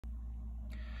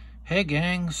Hey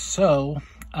gang, so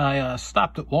I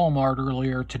stopped at Walmart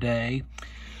earlier today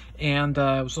and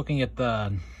I was looking at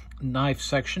the knife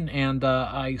section and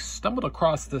I stumbled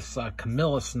across this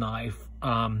Camillus knife.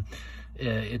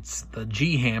 It's the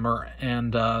G hammer,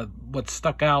 and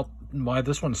why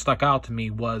this one stuck out to me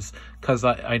was because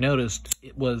I noticed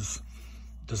it was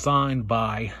designed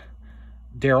by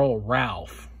Darrel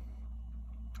Ralph.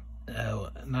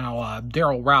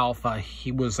 Darrel Ralph,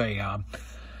 he was a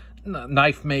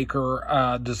knife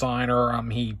maker, designer.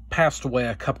 He passed away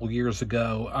a couple years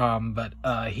ago, but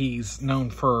he's known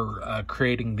for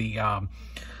creating the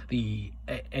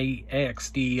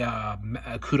AXD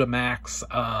Cuda Max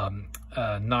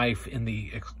knife in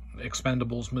the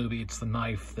Expendables movie. It's the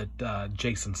knife that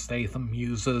Jason Statham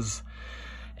uses,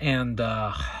 and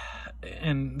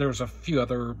there's a few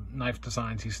other knife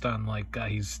designs he's done, like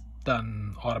he's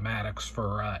done automatics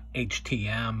for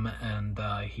HTM, and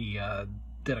he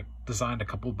designed a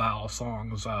couple Bow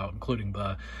songs, including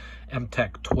the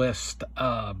M-Tech Twist.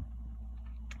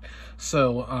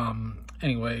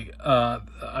 Anyway,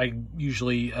 I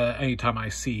usually, anytime I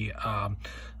see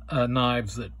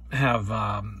knives that have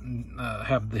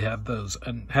those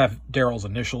and have Darrel's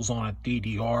initials on it,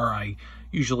 DDR, I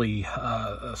usually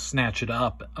snatch it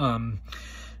up.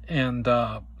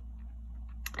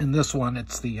 In this one,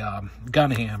 it's the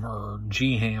gun hammer, or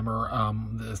G hammer.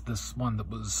 This one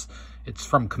it's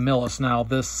from Camillus. Now,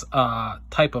 this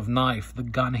type of knife, the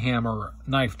gun hammer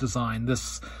knife design,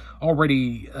 this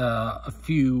already a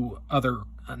few other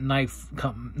knife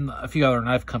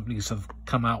companies have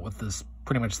come out with this,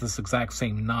 pretty much this exact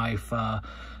same knife.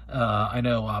 I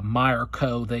know Meyer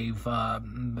Co. They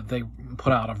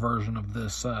put out a version of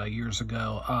this years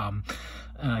ago.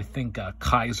 And I think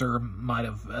Kaiser might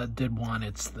have did one.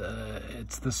 It's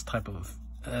this type of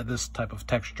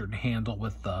textured handle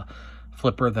with the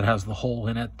flipper that has the hole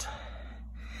in it,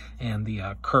 and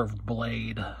the curved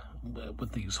blade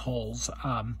with these holes.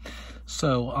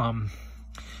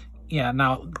 Yeah.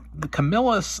 Now the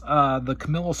Camillus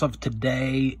of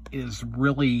today is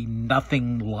really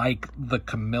nothing like the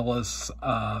Camillus,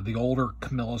 the older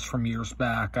Camillus from years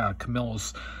back.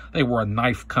 Camillus, they were a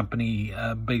knife company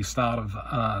based out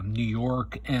of New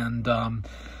York, and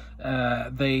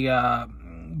they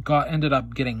ended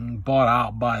up getting bought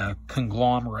out by a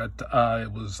conglomerate.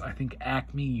 It was, I think,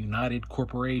 Acme United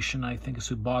Corporation, I think, is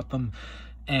who bought them.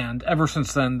 And ever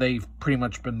since then, they've pretty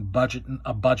much been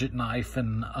a budget knife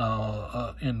in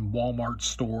Walmart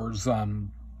stores.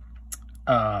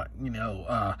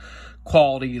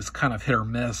 Quality is kind of hit or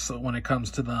miss when it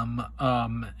comes to them.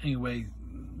 Anyway,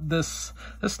 this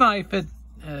knife,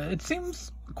 it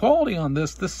seems, quality on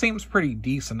this seems pretty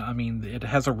decent. I mean, it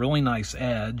has a really nice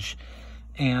edge,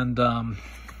 and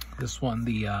this one,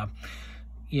 the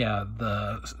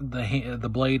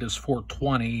blade is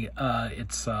 420.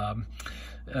 It's a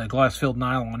glass-filled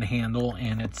nylon handle,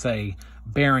 and it's a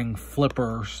bearing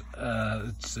flipper.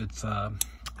 It's a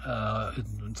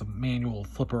manual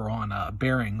flipper on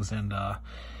bearings, and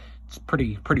it's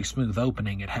pretty smooth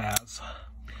opening it has,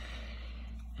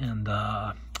 and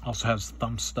also has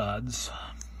thumb studs.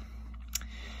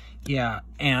 Yeah,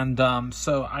 and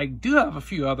so I do have a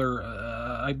few other,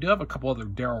 I do have a couple other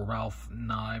Darrel Ralph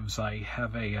knives. I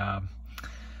have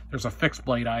there's a fixed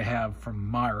blade I have from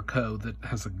Meyer Co. that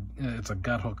has it's a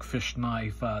gut hook fish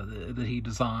knife that he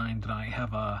designed, and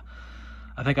I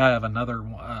think I have another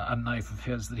a knife of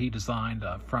his that he designed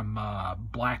from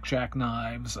Blackjack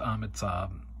Knives. It's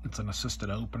an assisted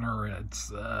opener.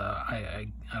 It's I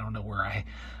don't know where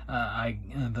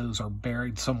those are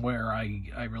buried somewhere.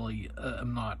 I really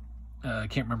am not.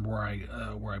 Can't remember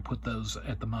where I put those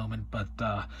at the moment, but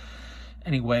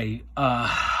anyway,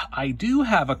 I do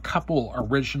have a couple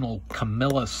original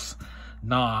Camillus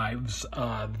knives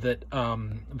that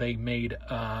they made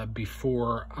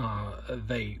before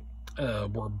they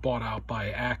were bought out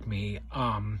by Acme.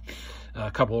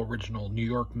 A couple original New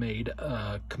York made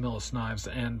Camillus knives,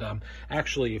 and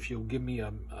actually, if you'll give me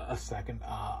a second,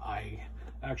 I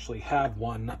actually have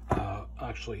one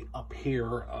actually up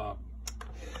here.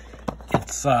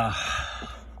 It's I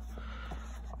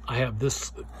have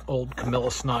this old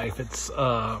Camillus knife. It's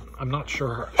I'm not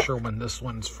sure when this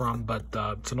one's from, but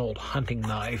it's an old hunting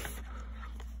knife,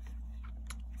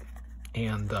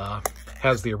 and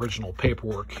has the original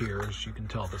paperwork here. As you can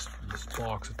tell, this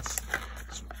box, it's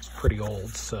pretty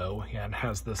old. So yeah, it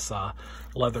has this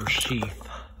leather sheath.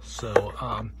 So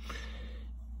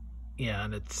yeah,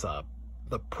 and it's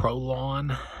the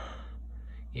Prolon.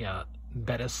 Yeah,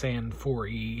 Betasan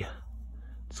 4E.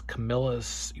 It's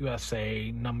Camillus USA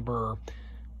number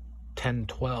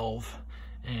 1012,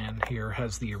 and here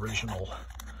has the original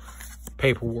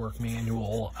paperwork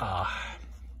manual.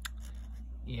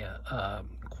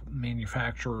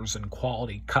 Manufacturers and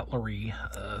quality cutlery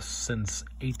since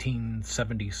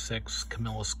 1876.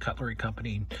 Camillus Cutlery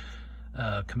Company,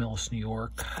 Camillus, New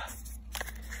York.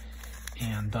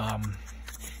 And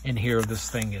in here, this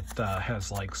thing, it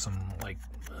has like some like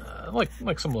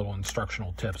some little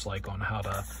instructional tips, like on how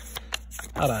to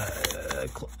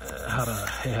it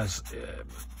has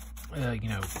you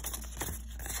know,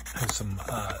 has some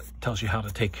tells you how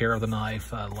to take care of the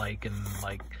knife, like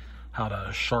how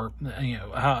to sharpen, you know,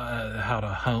 how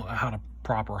to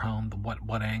proper hone the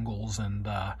what angles, and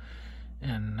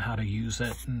how to use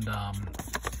it, and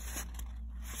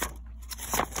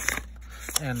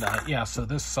yeah, so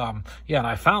this yeah, and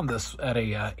I found this at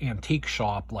a antique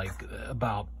shop like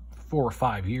about 4 or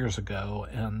 5 years ago,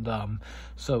 and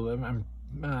so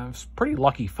it's pretty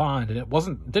lucky find, and it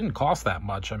didn't cost that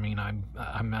much. I mean,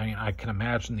 I can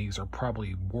imagine these are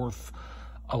probably worth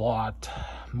a lot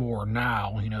more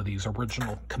now. You know, these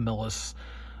original Camillus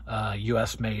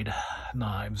U.S. made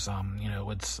knives. You know,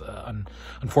 it's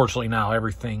unfortunately now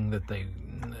everything that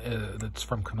that's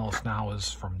from Camillus now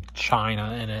is from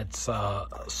China, and it's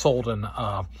sold at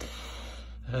all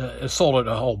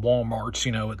Walmarts.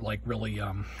 You know, at like really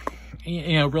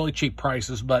really cheap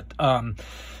prices. But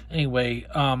anyway,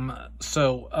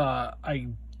 so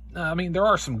I mean, there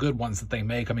are some good ones that they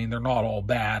make. I mean, they're not all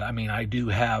bad. I mean, I do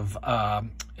have a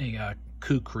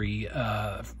kukri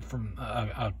from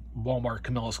a Walmart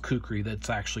Camillus kukri that's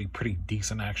actually pretty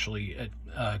decent, actually, at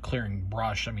clearing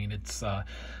brush. I mean, it's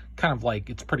kind of like,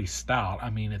 it's pretty stout. I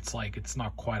mean, it's like, it's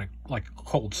not quite like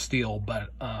cold steel, but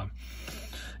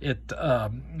it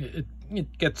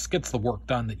gets the work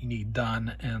done that you need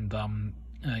done. And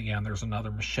yeah, and there's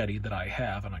another machete that I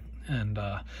have,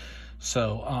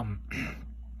 so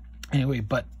anyway,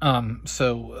 but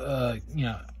so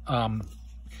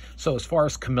as far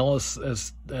as Camillus,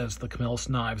 as the Camillus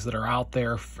knives that are out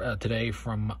there today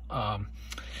from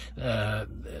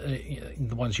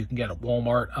the ones you can get at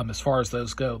Walmart, as far as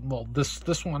those go, well,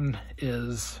 this one's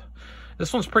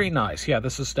pretty nice. Yeah,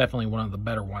 this is definitely one of the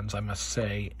better ones, I must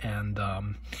say. And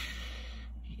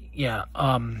yeah,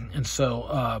 and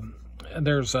so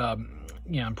there's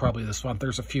yeah, and probably this month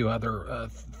there's a few other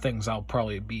things a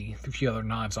few other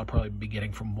knives I'll probably be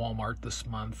getting from Walmart this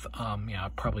month. Yeah,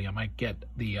 I might get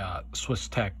the Swiss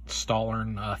Tech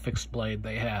Stahlern fixed blade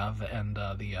they have, and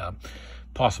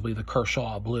possibly the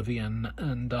Kershaw Oblivion.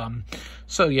 And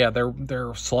so yeah,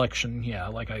 their selection, yeah,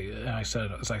 like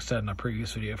as I said in a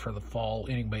previous video, for the fall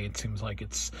anyway, it seems like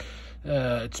it's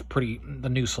pretty, the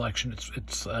new selection,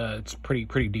 it's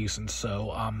pretty decent.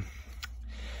 So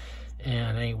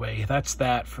and anyway, that's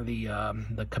that for the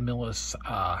Camillus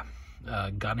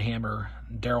gunhammer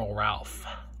Darrel Ralph.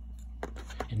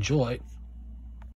 Enjoy.